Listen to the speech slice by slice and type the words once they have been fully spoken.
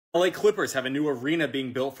LA Clippers have a new arena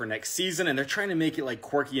being built for next season, and they're trying to make it like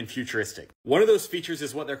quirky and futuristic. One of those features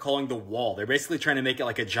is what they're calling the wall. They're basically trying to make it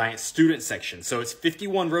like a giant student section. So it's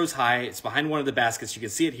 51 rows high. It's behind one of the baskets. You can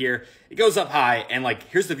see it here. It goes up high, and like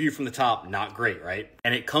here's the view from the top. Not great, right?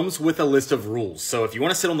 And it comes with a list of rules. So if you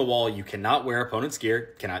want to sit on the wall, you cannot wear opponent's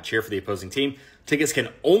gear, cannot cheer for the opposing team. Tickets can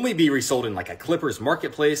only be resold in like a Clippers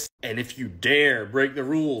marketplace. And if you dare break the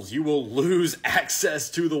rules, you will lose access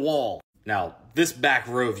to the wall. Now, this back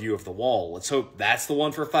row view of the wall, let's hope that's the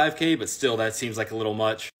one for 5K, but still, that seems like a little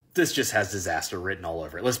much. This just has disaster written all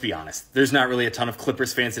over it. Let's be honest. There's not really a ton of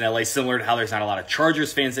Clippers fans in LA, similar to how there's not a lot of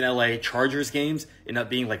Chargers fans in LA. Chargers games end up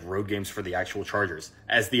being like road games for the actual Chargers,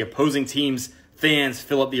 as the opposing team's fans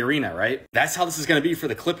fill up the arena, right? That's how this is going to be for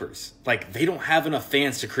the Clippers. Like, they don't have enough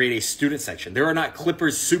fans to create a student section. There are not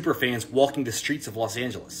Clippers super fans walking the streets of Los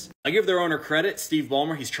Angeles. I give their owner credit, Steve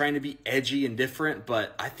Ballmer. He's trying to be edgy and different,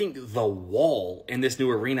 but I think the wall in this new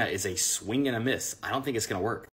arena is a swing and a miss. I don't think it's going to work.